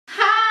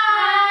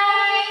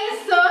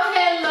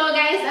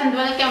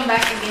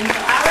back again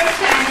to our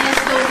channel.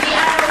 So, we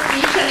are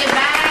officially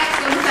back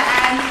kung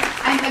saan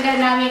ang tagal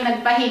namin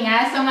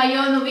nagpahinga. So,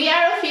 ngayon, we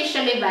are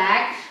officially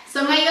back.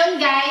 So,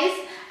 ngayon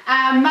guys,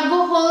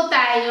 mag-haul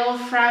tayo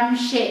from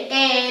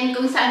Shein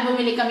kung saan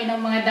bumili kami ng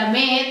mga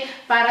damit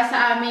para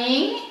sa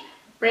aming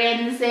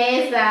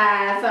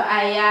prinsesa. So,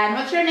 ayan.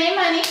 What's your name,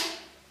 honey?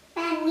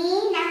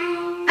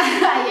 Baninay.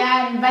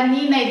 Ayan,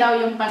 Baninay daw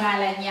yung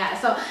pangalan niya.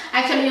 So,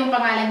 actually yung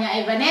pangalan niya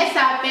ay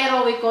Vanessa,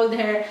 pero we called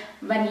her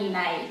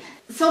Baninay.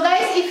 So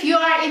guys, if you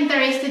are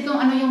interested kung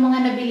ano yung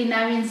mga nabili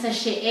namin sa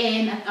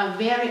Shein at a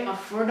very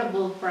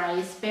affordable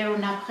price, pero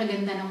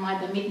napakaganda ng mga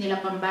damit nila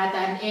pambata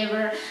and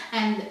ever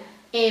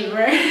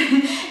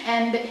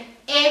and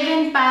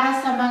even para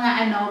sa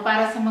mga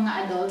para sa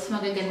mga adults,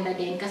 magaganda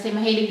din kasi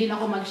mahilig din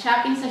ako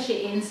mag-shopping sa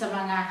Shein sa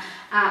mga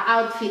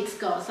outfits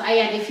ko. So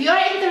ayan, if you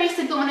are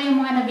interested kung ano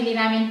yung mga nabili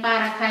namin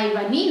para kay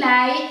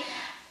Baninay,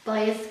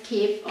 please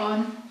keep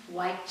on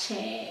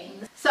watching.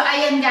 So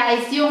ayan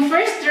guys, yung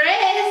first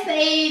dress na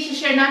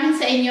i-share namin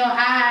sa inyo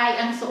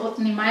ay ang suot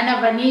ni Mana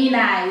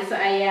Baninay. So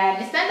ayan,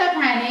 stand up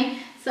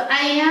honey. So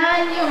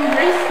ayan yung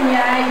dress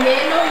niya,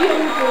 yellow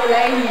yung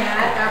kulay niya,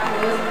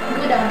 tapos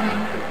good ang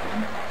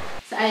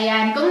so,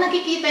 ayan. Kung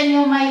nakikita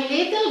nyo, may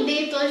little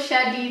detail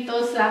siya dito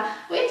sa...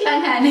 Wait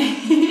lang, honey.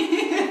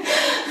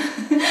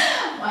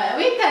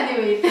 Wait, honey,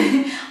 wait.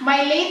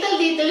 May little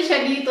detail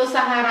siya dito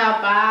sa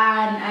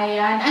harapan.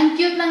 Ayan. Ang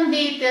cute ng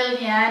detail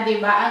niya,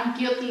 diba? Ang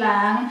cute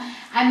lang.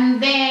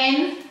 And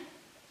then,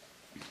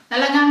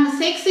 talagang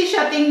sexy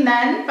siya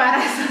tingnan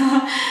para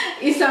sa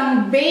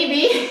isang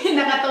baby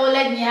na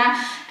katulad niya.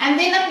 And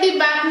then, at the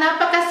back,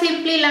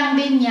 napakasimple lang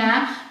din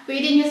niya.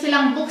 Pwede nyo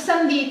silang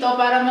buksan dito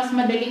para mas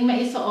madaling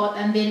maisuot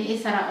and then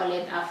isara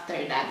ulit after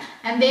that.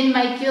 And then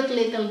may cute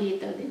little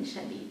detail din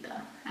siya dito.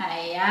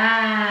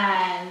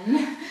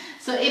 Ayan.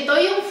 So ito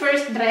yung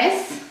first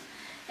dress.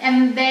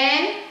 And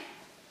then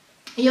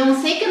yung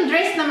second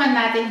dress naman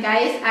natin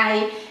guys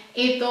ay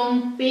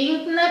itong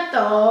pink na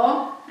to.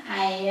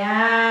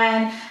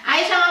 Ayan.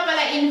 Ay, siya nga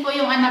pala info,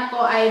 yung anak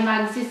ko ay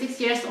magsi 6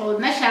 years old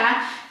na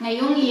siya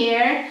ngayong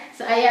year.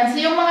 So, ayan.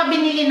 So, yung mga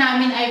binili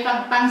namin ay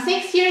pang 6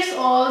 years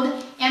old.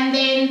 And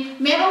then,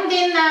 meron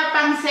din na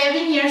pang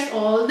 7 years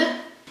old.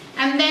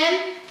 And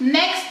then,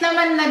 next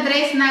naman na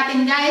dress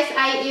natin, guys,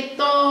 ay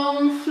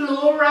itong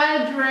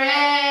floral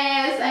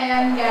dress.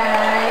 Ayan,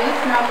 guys.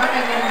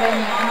 Napakaganda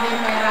niya. And then,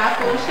 may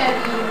raffle siya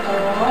dito.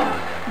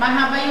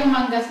 Mahaba yung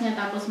manggas niya,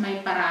 tapos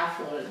may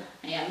paraffle.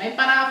 Ayan, may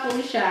paraffle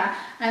siya.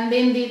 And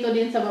then, dito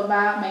din sa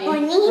baba, may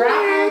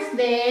raffles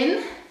din.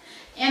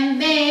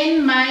 And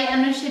then, may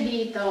ano siya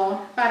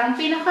dito. Parang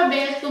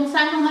pinaka-belt. Kung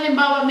saan kung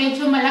halimbawa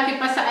medyo malaki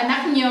pa sa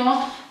anak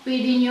nyo,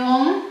 pwede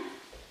nyong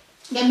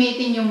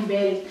gamitin yung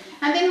belt.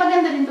 And then,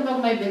 maganda din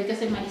kapag may belt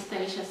kasi may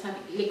style siya sa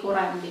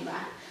likuran, di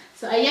ba?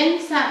 So,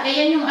 ayan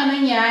yung ano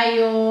niya,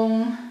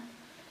 yung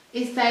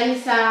style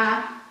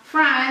sa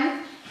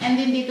front. And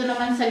then, dito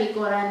naman sa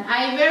likuran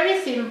ay very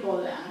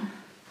simple lang.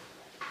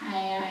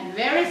 Ayan,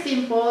 very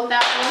simple.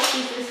 Tapos,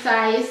 this is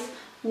size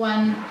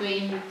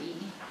 120.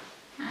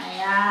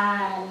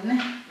 Ayan.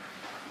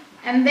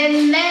 And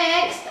then,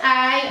 next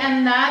ay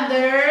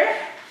another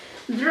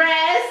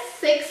dress.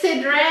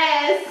 Sexy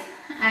dress.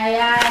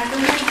 Ayan.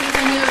 Kung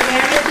nakikita niyo,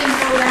 very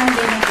simple lang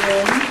din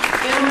again.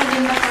 Pero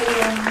maganda po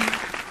yung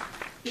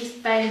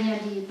style niya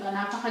dito.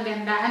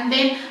 Napakaganda. And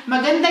then,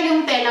 maganda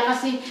yung tela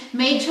kasi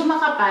medyo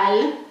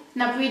makapal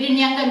na pwede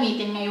niyang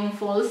gamitin ngayong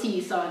fall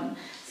season.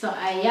 So,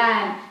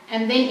 ayan.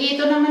 And then,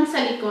 ito naman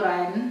sa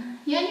likuran.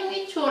 Yan yung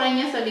itsura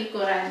niya sa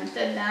likuran.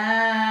 Tada!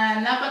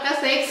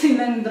 Napaka-sexy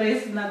ng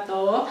dress na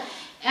to.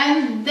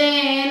 And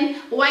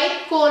then,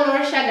 white color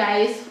siya,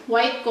 guys.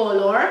 White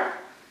color.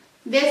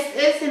 This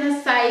is in a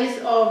size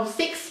of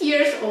 6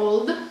 years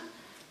old.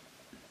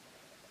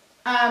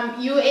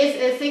 US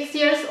is 6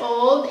 years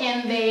old.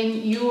 And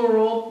then,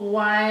 Europe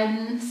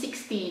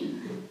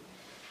 116.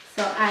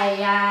 So,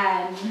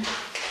 ayan.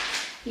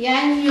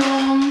 Yan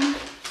yung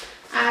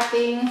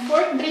ating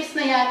fourth dress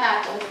na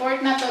yata to.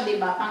 Fourth na to,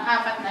 diba?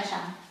 Pang-apat na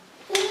siya.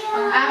 Yeah.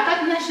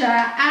 Pang-apat na siya.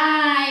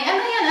 Ay,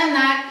 ano yan,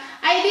 anak?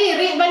 Ay,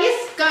 di,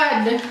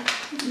 baliskad.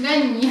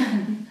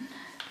 Ganyan.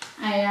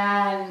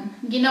 Ayan.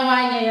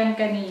 Ginawa niya yan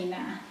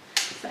kanina.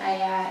 So,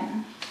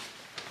 ayan.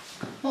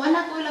 O,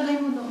 anak, ilagay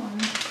mo doon.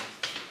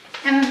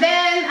 And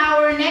then,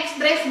 our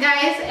next dress,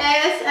 guys,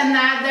 is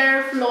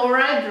another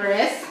floral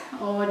dress.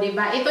 O,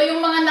 diba? Ito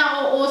yung mga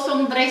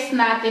nauusong dress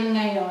natin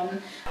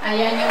ngayon.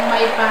 Ayan yung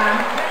may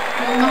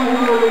yung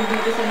nahuhulog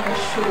dito sa mga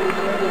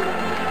shoulder.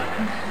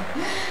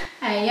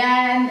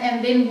 Ayan.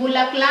 And then,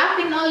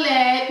 bulaklapin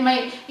ulit.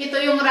 Ito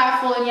yung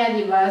raffle niya,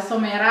 diba? So,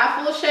 may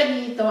raffle siya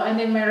dito. And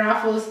then, may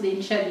raffles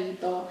din siya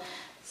dito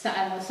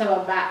sa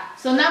baba.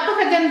 So,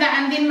 napakaganda.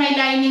 And then, may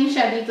lining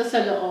siya dito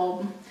sa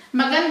loob.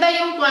 Maganda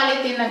yung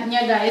quality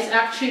niya, guys.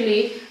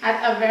 Actually,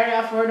 at a very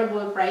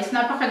affordable price.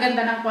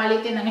 Napakaganda ng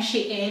quality ng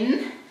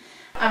Shein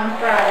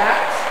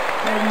products.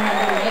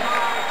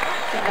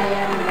 So,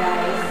 ayan,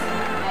 guys.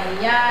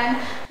 Ayan.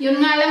 Yun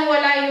nga lang,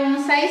 wala yung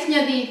size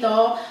niya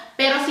dito.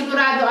 Pero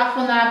sigurado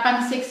ako na pang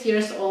 6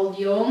 years old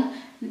yung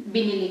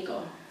binili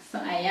ko. So,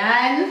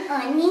 ayan.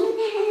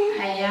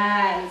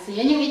 Ayan. So,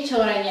 yan yung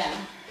itsura niya.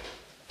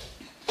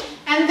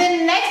 And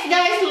then next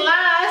guys,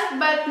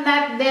 last but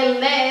not the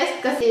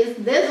least, kasi is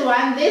this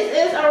one. This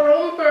is a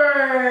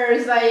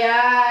rompers.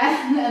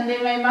 Ayan. And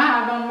then may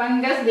mahabang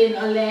manggas din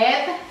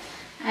ulit.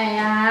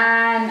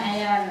 Ayan.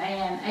 Ayan.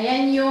 Ayan.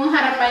 Ayan yung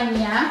harapan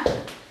niya.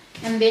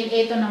 And then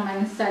ito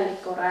naman sa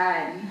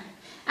likuran.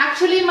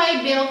 Actually, may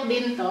belt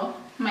din to.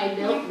 May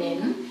belt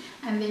din.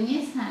 And then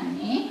yes,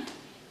 honey.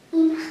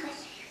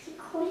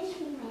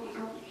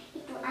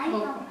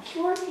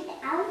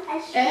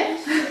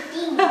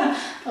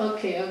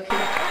 Okay,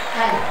 okay.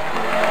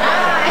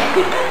 Ay.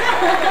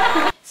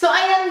 So,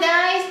 ayan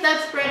guys,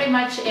 that's pretty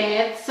much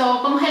it.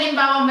 So, kung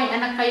halimbawa may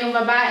anak kayong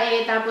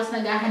babae, tapos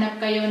naghahanap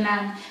kayo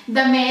ng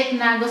damit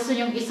na gusto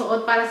nyong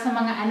isuot para sa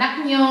mga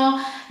anak nyo,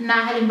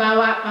 na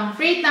halimbawa pang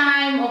free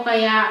time, o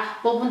kaya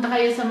pupunta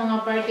kayo sa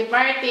mga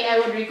party-party,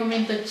 I would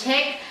recommend to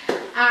check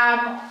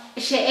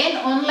Shein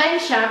online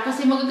shop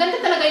kasi magaganda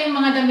talaga yung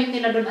mga damit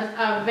nila doon at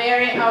a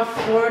very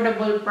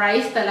affordable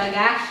price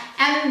talaga.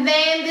 And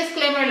then,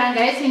 disclaimer lang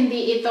guys,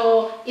 hindi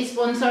ito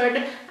sponsored.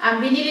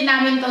 Binili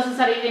namin to sa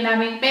sarili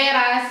naming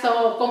pera.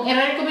 So, kung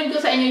i-recommend ko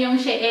sa inyo yung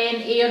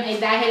Shein, iyon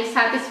ay dahil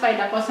satisfied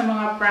ako sa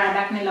mga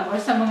product nila or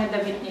sa mga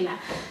damit nila.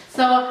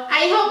 So,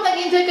 I hope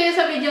nag-enjoy kayo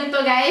sa video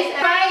to guys.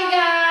 Bye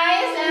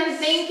guys! And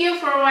thank you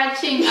for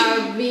watching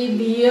our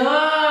video.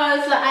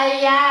 So,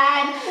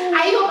 ayan.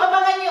 I hope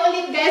abangan nyo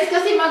ulit guys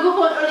kasi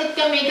mag-haul ulit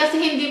kami kasi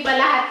hindi pa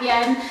lahat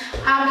yan.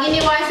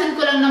 Iniwasan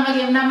ko lang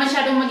na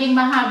masyadong maging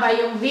mahaba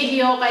yung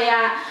video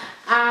kaya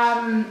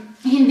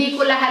hindi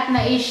ko lahat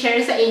na i-share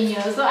sa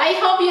inyo. So, I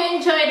hope you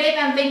enjoyed it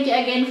and thank you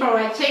again for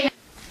watching.